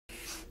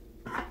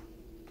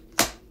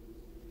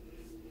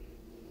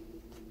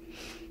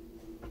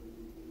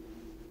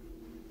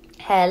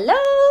Hello.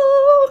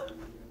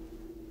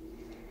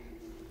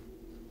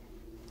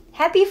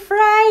 Happy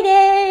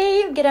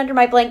Friday. Get under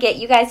my blanket.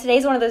 You guys,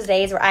 today's one of those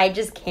days where I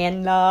just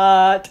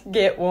cannot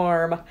get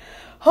warm.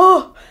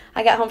 Oh,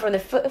 I got home from the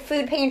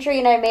food pantry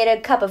and I made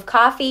a cup of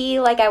coffee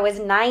like I was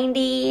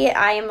 90.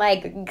 I am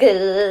like,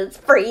 good, it's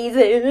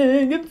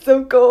freezing. It's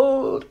so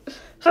cold.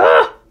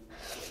 Ah.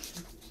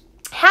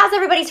 How's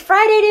everybody's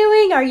Friday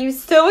doing? Are you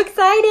so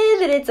excited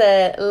that it's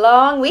a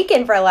long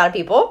weekend for a lot of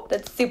people?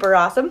 That's super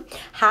awesome.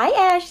 Hi,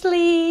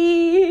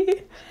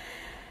 Ashley.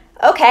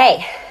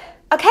 Okay,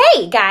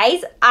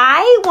 guys,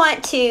 I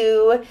want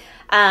to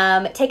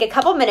take a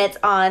couple minutes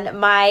on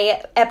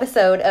my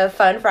episode of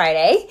Fun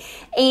Friday,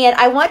 and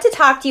I want to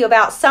talk to you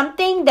about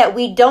something that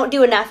we don't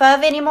do enough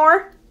of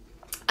anymore.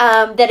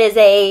 That is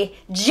a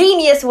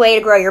genius way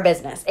to grow your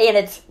business, and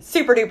it's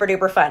super duper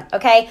duper fun.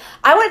 Okay,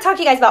 I want to talk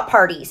to you guys about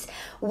parties.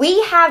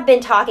 We have been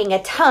talking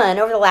a ton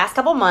over the last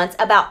couple months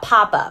about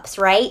pop-ups,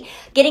 right?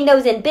 Getting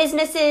those in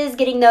businesses,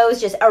 getting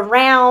those just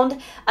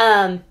around.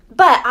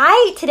 But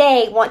I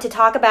today want to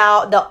talk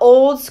about the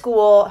old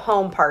school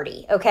home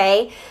party,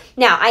 okay?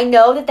 Now, I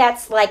know that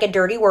that's like a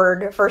dirty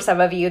word for some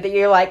of you, that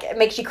you're like, it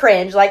makes you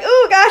cringe, like,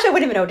 oh gosh, I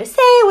wouldn't even know what to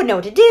say, I wouldn't know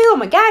what to do, oh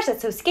my gosh,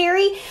 that's so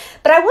scary.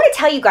 But I want to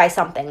tell you guys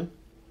something.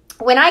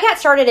 When I got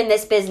started in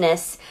this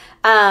business,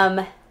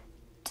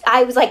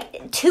 I was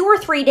like 2 or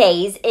 3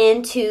 days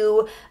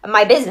into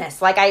my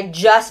business. Like I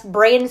just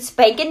brand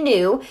spanking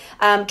new.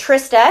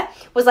 Trista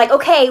was like,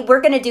 okay,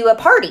 we're going to do a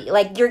party.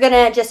 Like you're going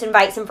to just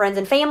invite some friends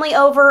and family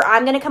over.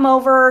 I'm going to come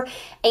over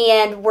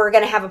and we're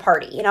going to have a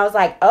party. And I was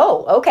like,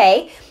 oh,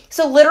 okay.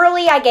 So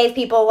literally I gave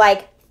people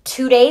like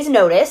 2 days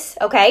notice,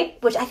 okay,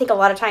 which I think a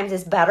lot of times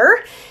is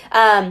better.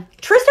 Trista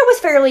was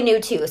fairly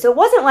new too, so it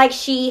wasn't like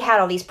she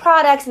had all these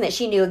products and that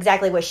she knew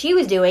exactly what she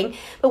was doing,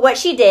 but what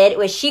she did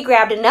was she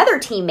grabbed another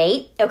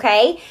teammate,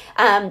 okay,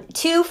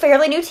 2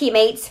 fairly new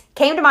teammates,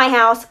 came to my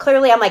house.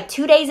 Clearly I'm like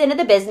 2 days into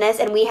the business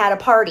and we had a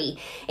party.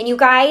 And you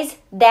guys,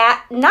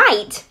 that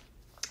night,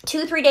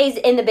 2-3 days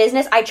in the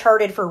business, I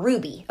charted for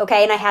Ruby,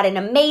 okay? And I had an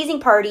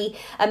amazing party,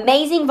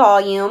 amazing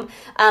volume.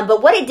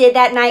 But what it did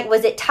that night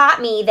was it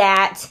taught me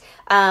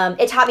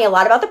a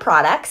lot about the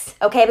products,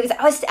 okay? Because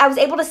I was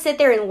able to sit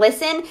there and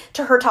listen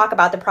to her talk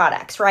about the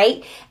products,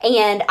 right?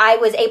 And I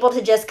was able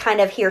to just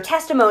kind of hear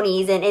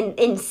testimonies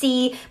and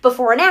see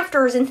before and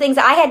afters and things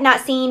that I had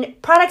not seen,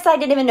 products I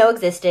didn't even know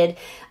existed.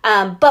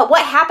 But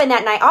what happened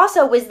that night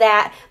also was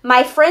that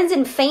my friends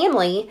and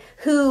family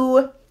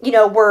who, you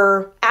know,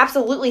 were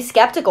absolutely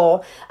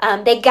skeptical,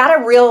 they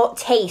got a real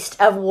taste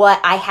of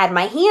what I had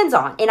my hands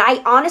on. And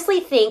I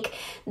honestly think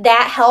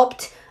that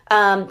helped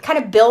kind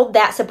of build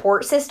that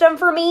support system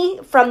for me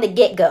from the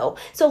get-go.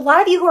 So a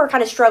lot of you who are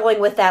kind of struggling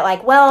with that,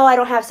 like, well, I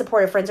don't have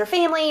supportive friends or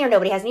family, or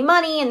nobody has any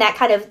money, and that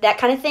kind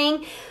of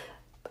thing,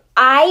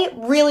 I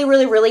really,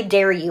 really, really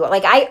dare you.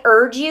 Like, I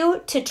urge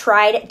you to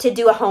try to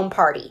do a home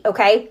party,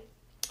 okay?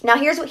 Now,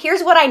 here's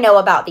what I know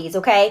about these,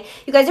 okay?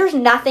 You guys, there's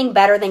nothing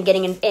better than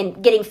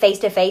getting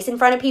face-to-face in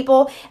front of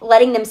people,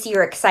 letting them see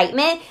your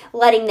excitement,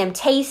 letting them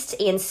taste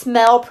and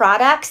smell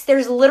products.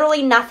 There's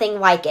literally nothing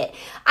like it.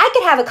 I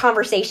could have a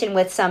conversation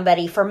with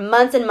somebody for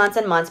months and months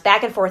and months,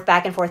 back and forth,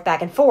 back and forth,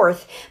 back and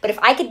forth, but if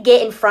I could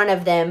get in front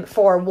of them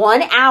for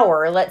 1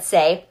 hour, let's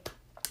say,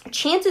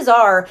 chances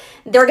are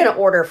they're going to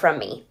order from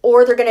me,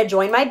 or they're going to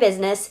join my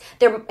business.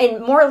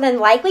 And more than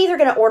likely, they're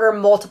going to order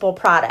multiple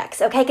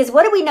products. Okay. Because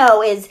what do we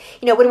know is,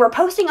 you know, when we're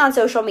posting on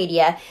social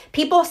media,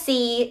 people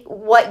see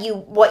what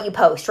you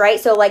post, right?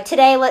 So like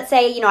today, let's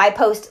say, you know, I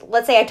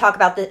talk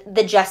about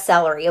the Just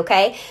Celery.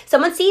 Okay.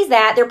 Someone sees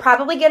that, they're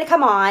probably going to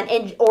come on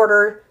and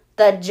order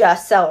the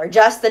Just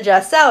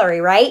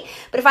Celery, right?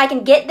 But if I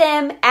can get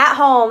them at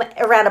home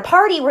around a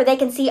party where they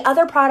can see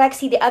other products,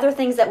 see the other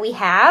things that we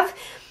have,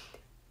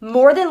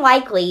 more than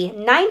likely,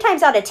 9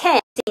 times out of 10,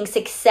 seeing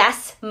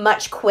success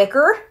much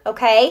quicker,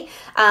 okay?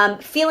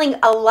 Feeling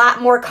a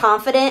lot more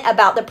confident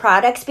about the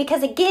products,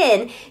 because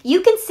again, you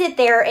can sit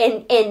there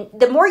and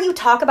the more you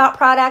talk about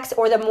products,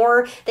 or the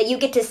more that you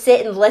get to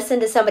sit and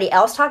listen to somebody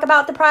else talk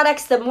about the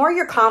products, the more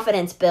your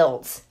confidence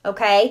builds,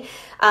 okay?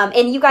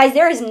 And you guys,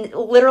 there is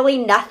literally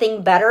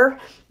nothing better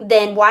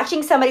than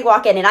watching somebody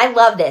walk in. And I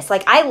love this.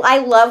 Like, I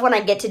love when I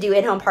get to do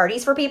in-home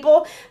parties for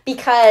people,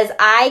 because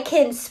I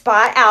can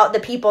spot out the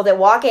people that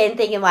walk in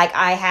thinking like,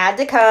 I had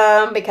to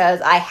come because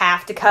I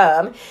have to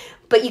come.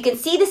 But you can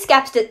see the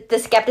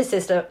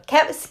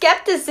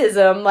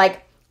skepticism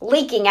like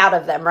leaking out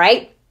of them,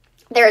 right?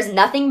 There is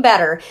nothing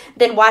better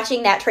than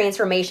watching that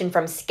transformation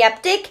from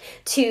skeptic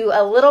to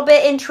a little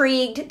bit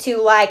intrigued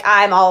to like,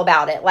 I'm all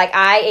about it. Like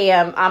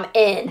I'm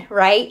in,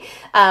 right?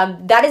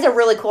 That is a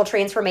really cool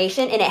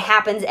transformation, and it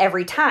happens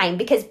every time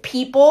because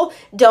people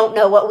don't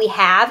know what we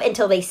have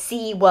until they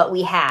see what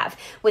we have.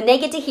 When they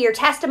get to hear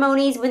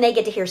testimonies, when they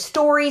get to hear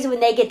stories,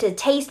 when they get to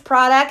taste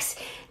products,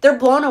 they're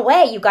blown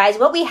away, you guys.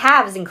 What we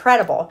have is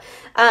incredible.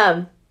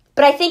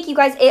 But I think, you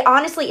guys, it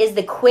honestly is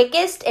the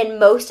quickest and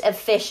most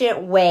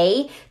efficient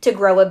way to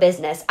grow a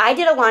business. I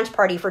did a launch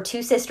party for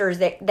two sisters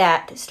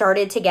that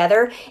started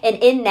together. And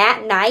in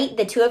that night,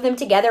 the two of them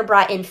together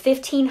brought in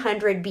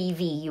 1,500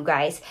 BV, you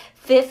guys.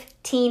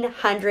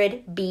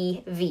 1,500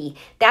 BV.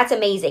 That's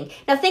amazing.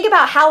 Now think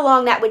about how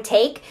long that would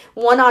take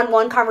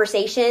one-on-one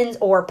conversations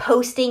or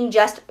posting,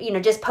 just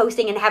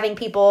posting and having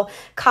people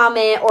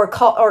comment or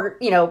call or,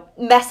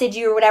 message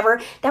you or whatever.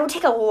 That would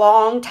take a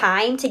long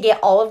time to get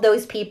all of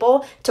those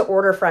people to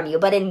order from you.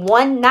 But in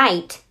one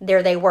night,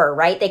 there they were,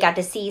 right? They got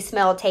to see,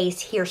 smell,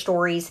 taste, hear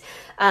stories.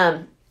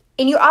 And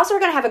you also are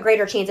going to have a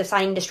greater chance of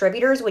signing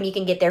distributors when you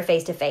can get there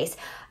face-to-face.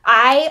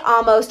 I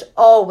almost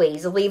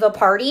always leave a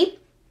party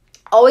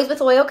always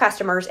with loyal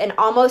customers, and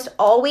almost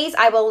always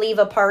I will leave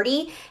a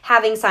party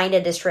having signed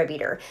a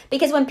distributor.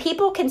 Because when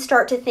people can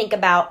start to think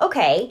about,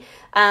 okay,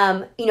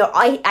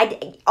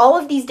 I all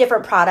of these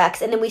different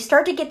products, and then we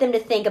start to get them to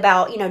think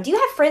about, do you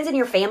have friends in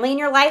your family in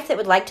your life that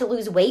would like to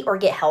lose weight or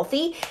get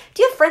healthy?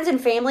 Do you have friends and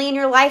family in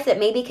your life that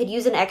maybe could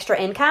use an extra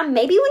income?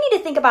 Maybe we need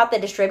to think about the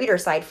distributor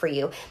side for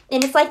you.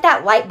 And it's like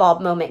that light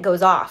bulb moment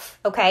goes off,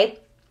 okay?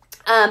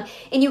 And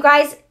you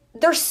guys,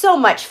 they're so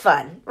much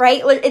fun,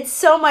 right? It's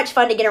so much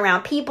fun to get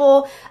around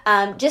people.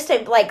 Just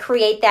to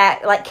create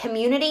that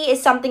community is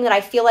something that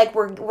I feel like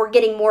we're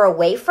getting more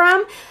away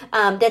from.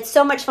 That's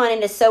so much fun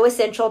and is so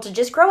essential to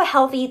just grow a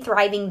healthy,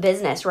 thriving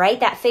business, right?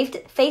 That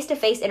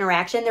face-to-face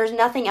interaction. There's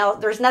nothing else.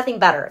 There's nothing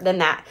better than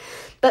that.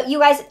 But you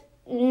guys,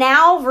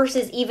 now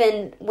versus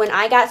even when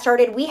I got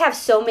started, we have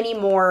so many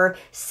more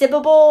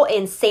sippable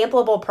and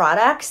sampleable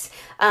products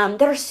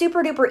that are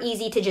super duper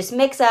easy to just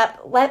mix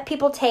up, let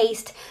people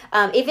taste.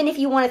 Even if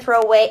you want to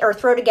throw away or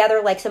throw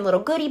together some little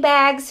goodie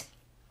bags,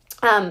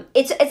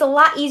 it's a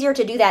lot easier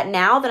to do that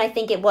now than I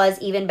think it was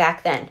even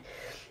back then.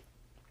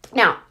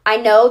 Now, I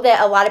know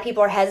that a lot of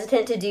people are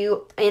hesitant to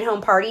do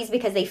in-home parties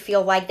because they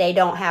feel like they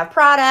don't have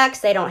products,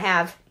 they don't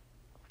have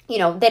they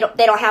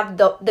don't have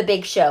the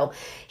big show.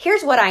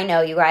 Here's what I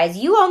know, you guys.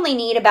 You only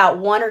need about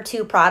 1 or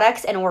 2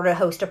 products in order to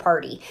host a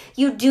party.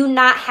 You do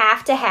not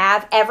have to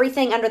have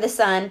everything under the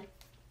sun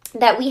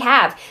that we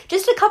have.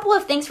 Just a couple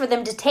of things for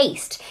them to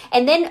taste.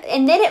 And then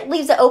it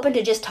leaves it open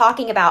to just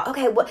talking about,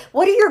 okay,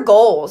 what are your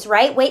goals,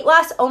 right? Weight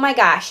loss? Oh my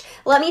gosh.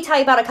 Let me tell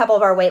you about a couple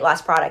of our weight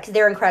loss products.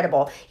 They're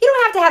incredible. You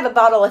don't have to have a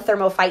bottle of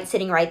Thermophyte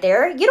sitting right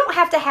there. You don't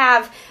have to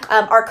have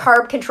our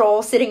carb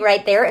control sitting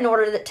right there in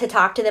order to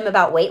talk to them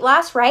about weight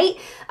loss, right?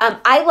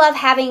 I love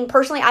having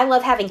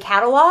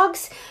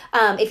catalogs.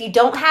 If you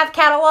don't have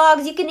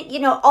catalogs, you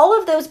can, all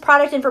of those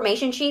product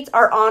information sheets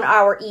are on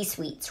our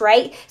e-suites,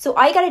 right? So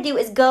all you got to do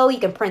is go, you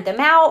can print them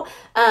out,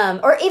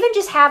 or even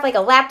just have a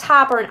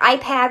laptop or an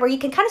iPad where you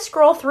can kind of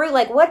scroll through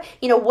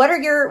what are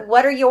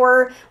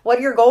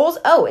your goals?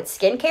 Oh, it's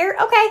skincare.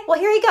 Okay, well,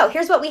 here you go.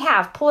 Here's what we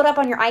have. Pull it up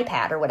on your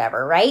iPad or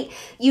whatever, right?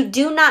 You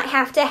do not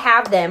have to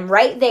have them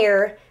right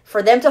there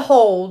for them to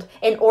hold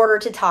in order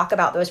to talk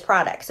about those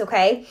products,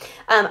 okay?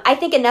 I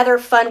think another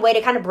fun way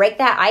to kind of break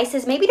that ice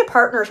is maybe to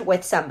partner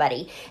with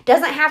somebody.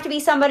 Doesn't have to be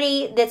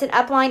somebody that's an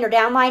upline or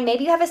downline.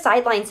 Maybe you have a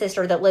sideline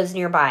sister that lives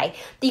nearby.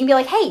 You can be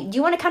like, hey, do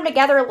you want to come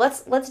together?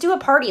 Let's do a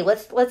party.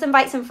 Let's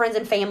invite some friends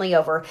and family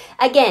over.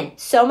 Again,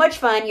 so much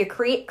fun. You're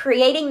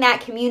creating that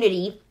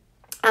community.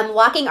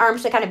 Locking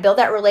arms to kind of build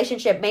that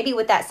relationship, maybe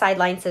with that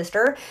sideline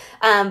sister.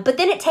 But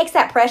then it takes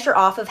that pressure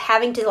off of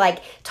having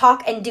to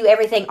talk and do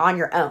everything on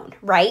your own,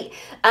 right?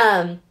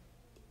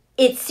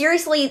 It's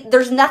seriously,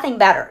 there's nothing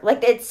better.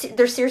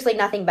 There's seriously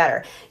nothing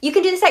better. You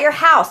can do this at your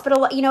house, but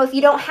if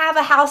you don't have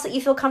a house that you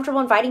feel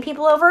comfortable inviting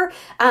people over,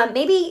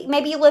 maybe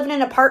you live in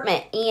an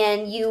apartment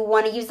and you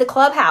want to use the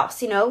clubhouse,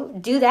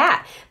 do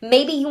that.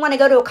 Maybe you want to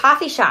go to a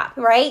coffee shop,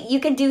 right?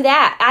 You can do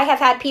that. I have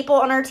had people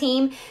on our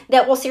team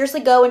that will seriously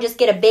go and just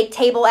get a big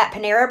table at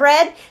Panera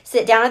Bread,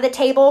 sit down at the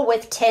table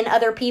with 10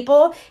 other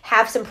people,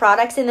 have some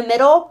products in the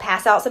middle,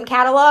 pass out some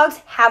catalogs,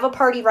 have a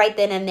party right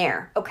then and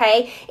there,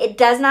 okay? It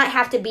does not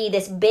have to be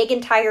this big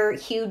entire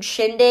huge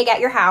shindig at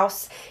your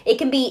house. It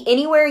can be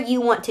anywhere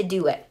you want to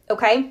do it,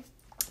 okay?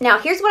 Now,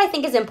 here's what I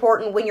think is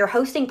important when you're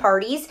hosting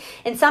parties,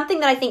 and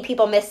something that I think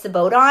people miss the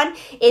boat on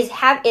is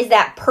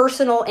that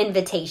personal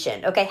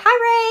invitation, okay?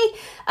 Hi,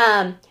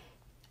 Ray.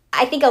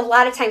 I think a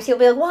lot of times people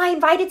will be like, well, I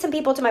invited some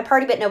people to my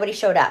party, but nobody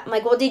showed up. I'm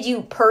like, well, did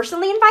you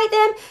personally invite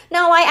them?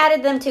 No, I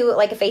added them to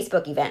a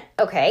Facebook event.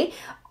 Okay.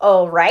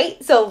 All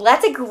right. So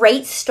that's a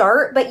great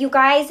start. But you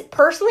guys,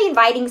 personally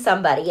inviting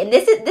somebody, and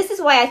this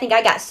is why I think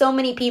I got so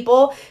many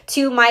people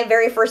to my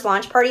very first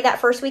launch party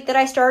that first week that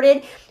I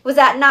started, was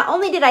that not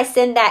only did I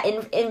send that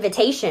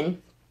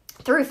invitation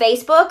through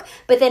Facebook,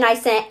 but then I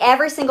sent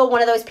every single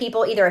one of those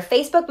people either a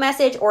Facebook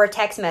message or a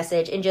text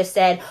message and just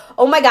said,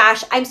 oh my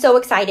gosh, I'm so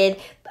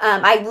excited.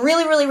 I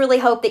really, really, really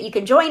hope that you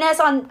can join us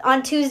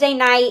on Tuesday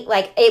night.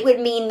 It would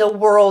mean the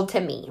world to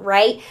me,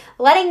 right?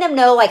 Letting them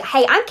know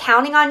hey, I'm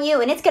counting on you,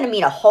 and it's going to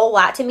mean a whole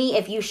lot to me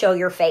if you show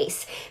your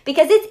face,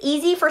 because it's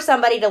easy for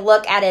somebody to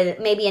look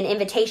at maybe an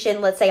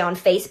invitation, let's say on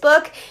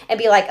Facebook, and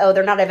be like, oh,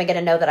 they're not even going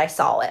to know that I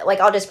saw it.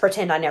 I'll just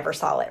pretend I never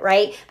saw it,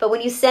 right? But when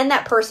you send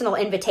that personal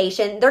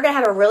invitation, they're going to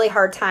have a really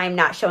hard time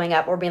not showing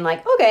up or being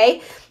like,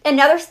 okay.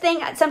 Another thing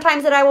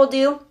sometimes that I will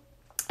do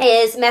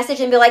is message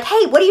and be like,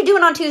 hey, what are you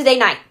doing on Tuesday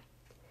night?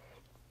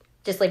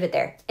 Just leave it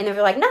there. And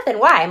they're like, nothing.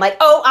 Why? I'm like,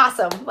 oh,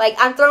 awesome. Like,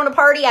 I'm throwing a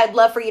party. I'd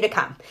love for you to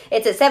come.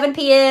 It's at 7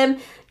 p.m.,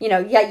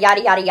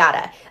 yada, yada,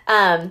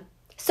 yada.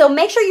 So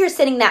make sure you're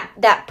sending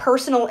that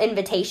personal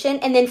invitation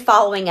and then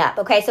following up.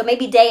 Okay. So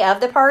maybe day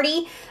of the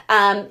party,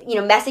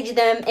 message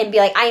them and be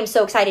like, I am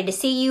so excited to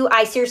see you.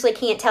 I seriously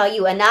can't tell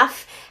you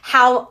enough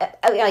how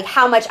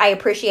much I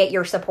appreciate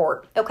your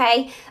support.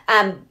 Okay.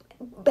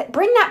 But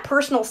bring that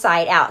personal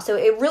side out. So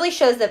it really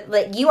shows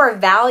that you are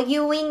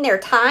valuing their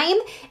time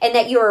and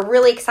that you are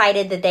really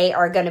excited that they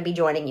are going to be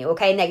joining you.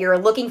 Okay. And that you're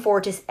looking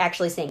forward to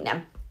actually seeing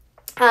them.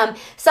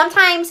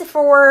 Sometimes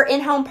for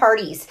in-home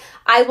parties,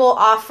 I will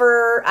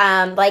offer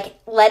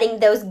letting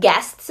those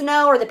guests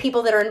know, or the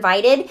people that are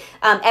invited.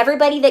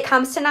 Everybody that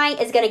comes tonight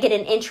is going to get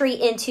an entry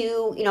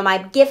into my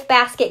gift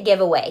basket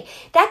giveaway.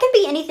 That can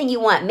be anything you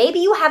want. Maybe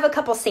you have a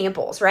couple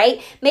samples,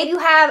 right? Maybe you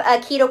have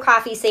a keto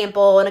coffee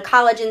sample and a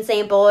collagen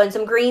sample and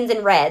some greens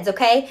and reds.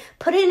 Okay,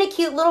 put it in a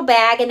cute little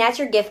bag, and that's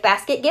your gift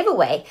basket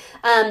giveaway.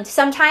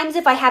 Sometimes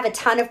if I have a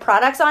ton of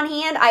products on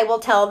hand, I will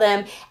tell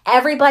them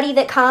everybody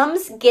that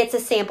comes gets a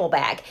sample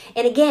bag.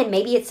 And again,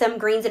 maybe it's some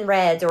greens and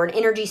reds or an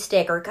energy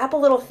stick or a couple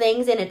little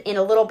things in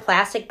a little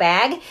plastic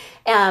bag.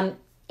 And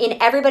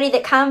everybody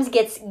that comes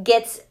gets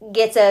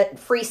a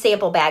free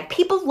sample bag.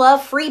 People love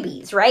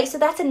freebies, right? So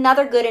that's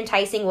another good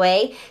enticing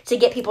way to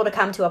get people to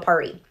come to a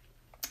party.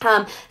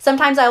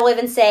 Sometimes I'll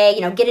even say,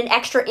 get an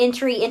extra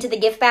entry into the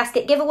gift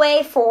basket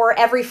giveaway for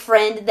every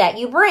friend that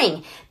you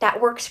bring.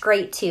 That works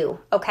great too,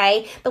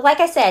 okay? But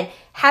like I said,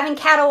 having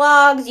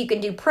catalogs, you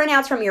can do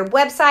printouts from your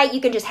website,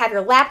 you can just have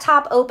your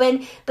laptop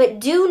open, but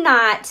do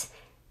not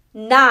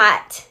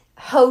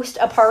host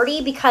a party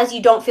because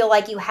you don't feel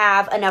like you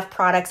have enough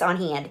products on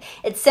hand.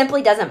 It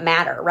simply doesn't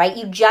matter, right?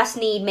 You just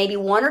need maybe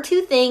one or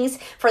two things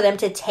for them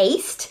to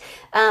taste.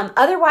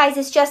 Otherwise,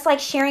 it's just like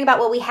sharing about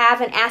what we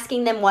have and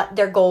asking them what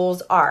their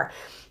goals are.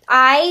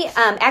 I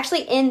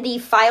actually, in the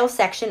file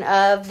section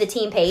of the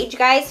team page,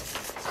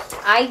 guys,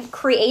 I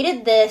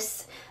created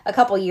this a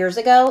couple years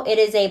ago. It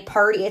is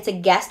it's a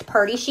guest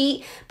party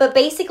sheet, but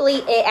basically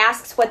it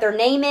asks what their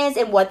name is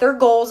and what their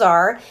goals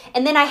are.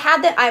 And then I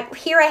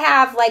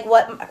have like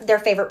what their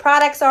favorite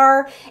products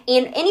are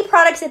and any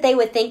products that they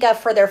would think of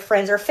for their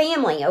friends or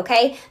family.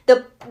 Okay.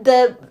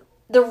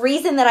 The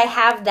reason that I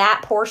have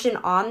that portion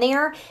on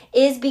there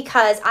is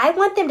because I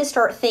want them to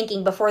start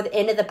thinking before the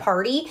end of the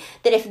party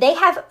that if they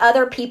have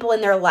other people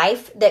in their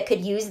life that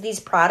could use these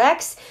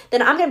products,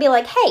 then I'm going to be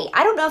like, hey,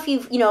 I don't know if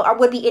you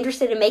would be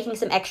interested in making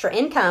some extra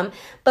income,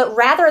 but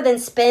rather than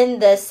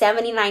spend the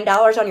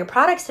 $79 on your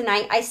products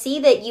tonight, I see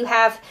that you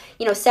have,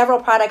 several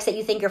products that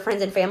you think your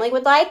friends and family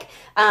would like.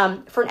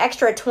 For an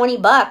extra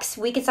 $20,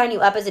 we could sign you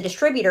up as a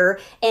distributor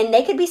and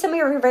they could be some of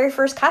your very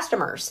first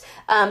customers.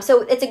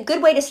 So it's a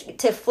good way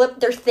to flip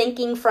their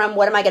thinking from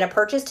what am I going to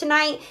purchase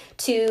tonight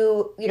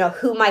to,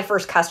 who my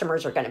first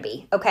customers are going to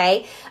be.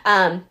 Okay.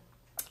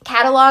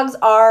 Catalogs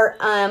are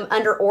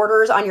under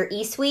orders on your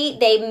eSuite.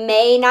 They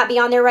may not be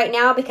on there right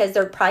now because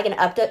they're probably going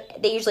to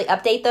update. They usually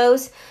update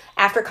those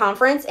after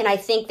conference, and I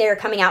think they're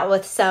coming out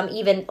with some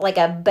even like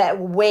a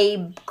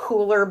way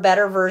cooler,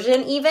 better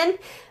version even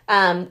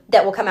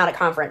that will come out at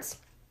conference.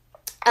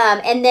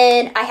 And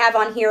then I have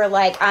on here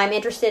I'm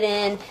interested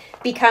in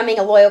becoming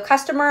a loyal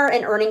customer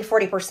and earning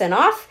 40%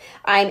 off.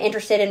 I'm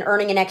interested in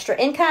earning an extra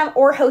income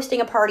or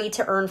hosting a party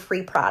to earn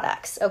free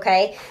products.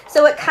 Okay.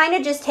 So it kind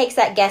of just takes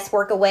that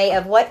guesswork away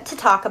of what to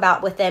talk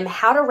about with them,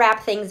 how to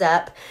wrap things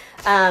up.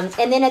 And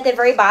then at the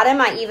very bottom,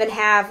 I even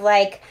have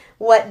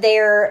what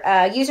their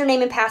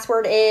username and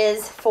password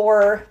is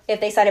for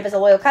if they sign up as a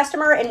loyal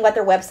customer and what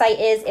their website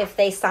is if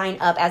they sign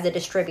up as a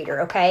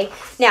distributor. Okay.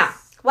 Now,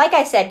 like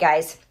I said,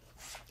 guys,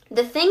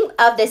 the thing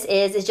of this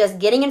is just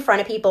getting in front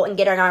of people and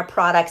getting our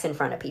products in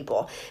front of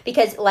people.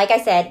 Because like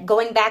I said,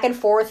 going back and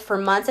forth for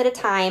months at a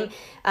time,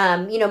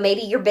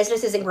 maybe your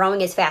business isn't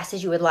growing as fast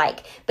as you would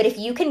like. But if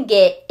you can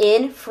get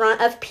in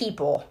front of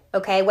people,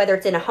 okay, whether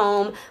it's in a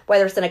home,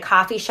 whether it's in a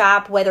coffee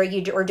shop, whether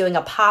you are doing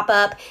a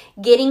pop-up,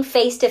 getting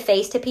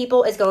face-to-face to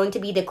people is going to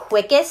be the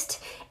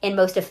quickest and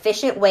most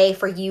efficient way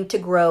for you to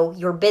grow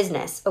your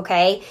business,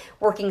 okay?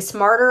 Working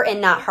smarter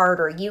and not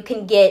harder. You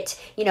can get,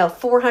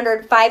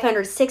 400,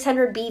 500,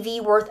 600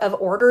 BV worth of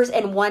orders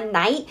in one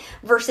night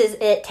versus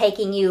it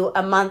taking you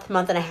a month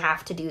and a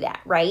half to do that,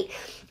 right?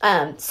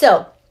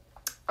 So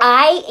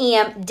I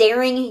am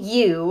daring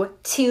you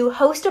to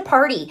host a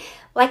party.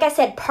 Like I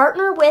said,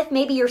 partner with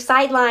maybe your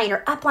sideline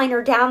or upline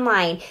or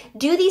downline.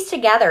 Do these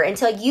together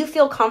until you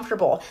feel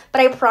comfortable.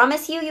 But I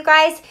promise you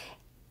guys,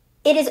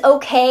 it is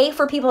okay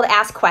for people to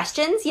ask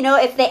questions.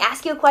 If they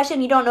ask you a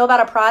question you don't know about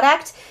a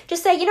product,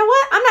 just say, you know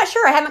what? I'm not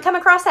sure. I haven't come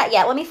across that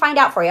yet. Let me find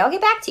out for you. I'll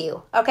get back to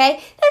you. Okay?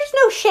 There's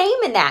no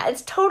shame in that.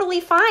 It's totally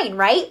fine,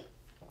 right?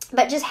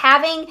 But just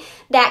having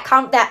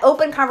that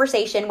open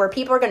conversation where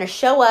people are going to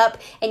show up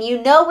and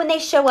when they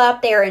show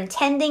up, they're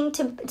intending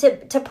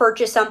to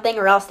purchase something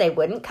or else they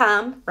wouldn't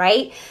come,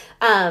 right?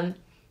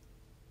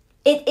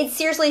 It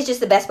seriously is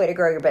just the best way to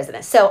grow your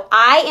business. So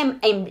I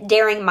am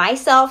daring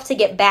myself to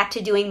get back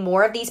to doing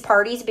more of these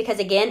parties because,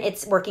 again,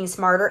 it's working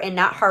smarter and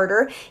not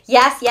harder.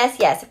 Yes.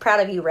 Proud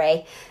of you,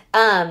 Ray.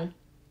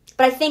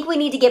 But I think we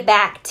need to get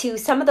back to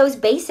some of those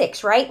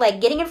basics, right?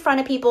 Like getting in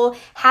front of people,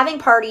 having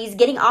parties,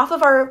 getting off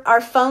of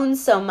our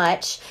phones so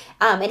much,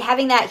 and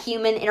having that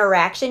human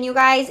interaction, you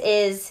guys,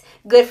 is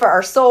good for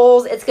our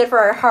souls. It's good for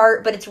our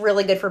heart, but it's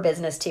really good for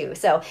business too.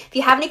 So if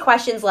you have any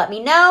questions, let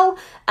me know.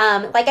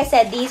 Like I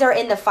said, these are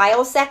in the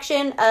files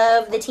section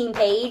of the team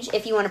page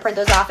if you want to print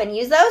those off and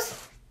use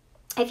those.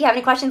 If you have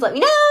any questions, let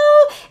me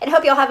know. And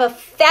hope you all have a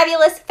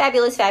fabulous,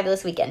 fabulous,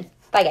 fabulous weekend.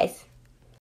 Bye, guys.